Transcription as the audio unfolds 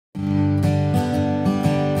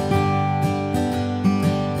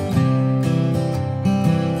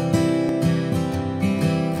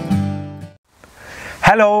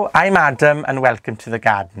Hello, I'm Adam and welcome to the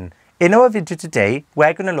garden. In our video today,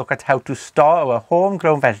 we're going to look at how to store our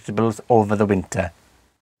homegrown vegetables over the winter.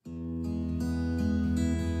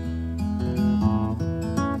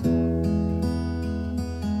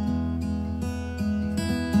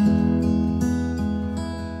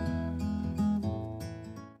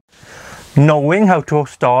 Knowing how to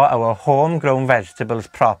store our homegrown vegetables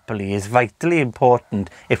properly is vitally important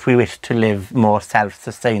if we wish to live more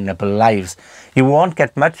self-sustainable lives. You won't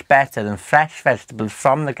get much better than fresh vegetables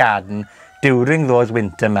from the garden during those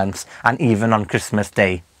winter months and even on Christmas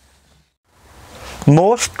Day.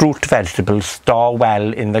 Most root vegetables store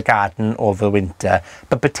well in the garden over winter,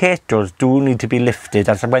 but potatoes do need to be lifted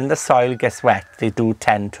as when the soil gets wet they do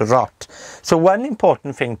tend to rot. So one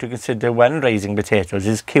important thing to consider when raising potatoes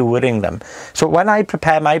is curing them. So when I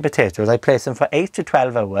prepare my potatoes, I place them for 8 to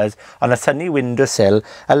 12 hours on a sunny windowsill,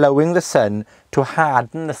 allowing the sun to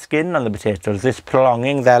harden the skin on the potatoes, this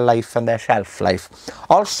prolonging their life and their shelf life.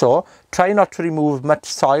 Also, try not to remove much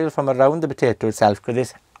soil from around the potato itself, because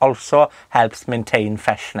this also helps maintain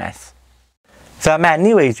freshness. There are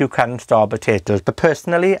many ways you can store potatoes, but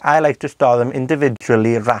personally I like to store them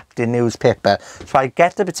individually wrapped in newspaper. So I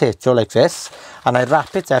get the potato like this and I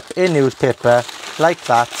wrap it up in newspaper like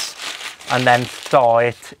that and then store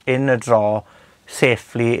it in a drawer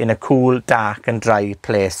safely in a cool, dark and dry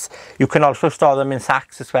place. You can also store them in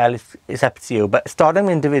sacks as well, it's up to you, but store them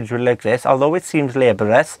individually like this, although it seems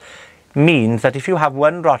laborious, means that if you have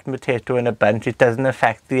one rotten potato in a bunch, it doesn't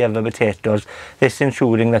affect the other potatoes, this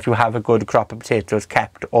ensuring that you have a good crop of potatoes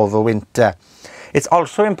kept over winter. It's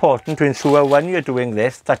also important to ensure when you're doing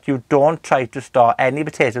this that you don't try to store any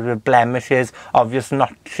potatoes with blemishes, obvious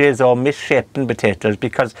notches or misshapen potatoes,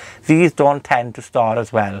 because these don't tend to store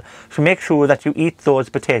as well. So make sure that you eat those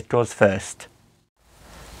potatoes first.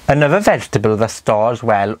 Another vegetable that stores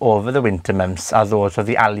well over the winter months are those of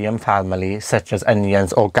the allium family, such as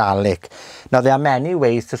onions or garlic. Now, there are many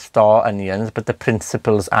ways to store onions, but the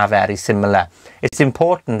principles are very similar. It's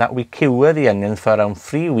important that we cure the onions for around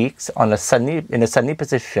 3 weeks in a sunny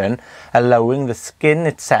position, allowing the skin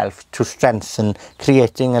itself to strengthen,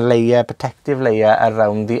 creating a protective layer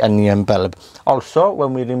around the onion bulb. Also,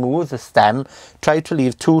 when we remove the stem, try to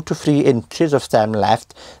leave 2 to 3 inches of stem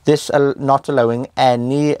left, this not allowing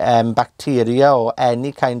any bacteria or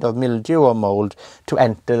any kind of mildew or mold to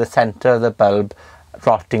enter the center of the bulb,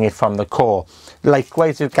 rotting it from the core.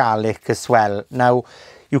 Likewise with garlic as well. Now,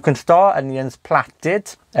 you can store onions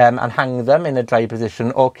platted and hang them in a dry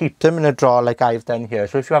position, or keep them in a drawer like I've done here.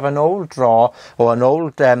 So if you have an old drawer or an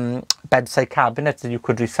old bedside cabinet that you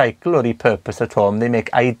could recycle or repurpose at home, they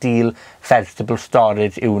make ideal vegetable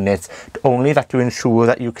storage units, only that to ensure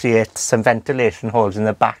that you create some ventilation holes in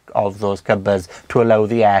the back of those cupboards to allow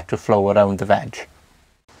the air to flow around the veg.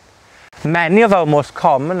 Many of our most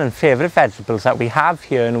common and favourite vegetables that we have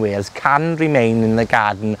here in Wales can remain in the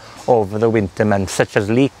garden over the winter months, such as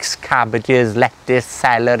leeks, cabbages, lettuce,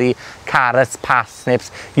 celery, carrots,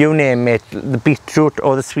 parsnips, you name it, the beetroot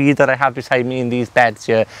or the swede that I have beside me in these beds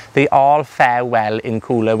here. They all fare well in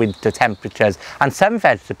cooler winter temperatures, and some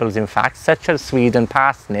vegetables, in fact, such as swede and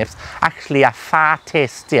parsnips, actually are far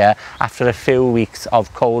tastier after a few weeks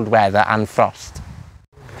of cold weather and frost.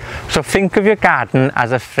 So think of your garden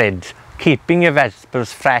as a fridge, keeping your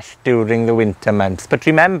vegetables fresh during the winter months. But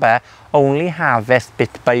remember, only harvest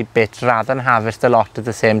bit by bit rather than harvest a lot at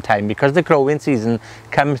the same time, because the growing season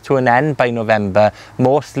comes to an end by November.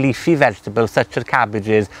 Most leafy vegetables such as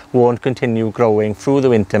cabbages won't continue growing through the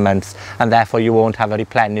winter months, and therefore you won't have a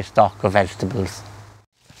replenished stock of vegetables.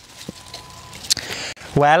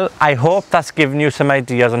 Well, I hope that's given you some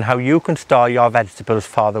ideas on how you can store your vegetables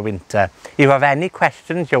for the winter. If you have any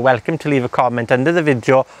questions, you're welcome to leave a comment under the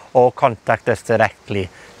video or contact us directly.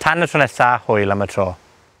 Tan y tro nesa, hwyl am y tro.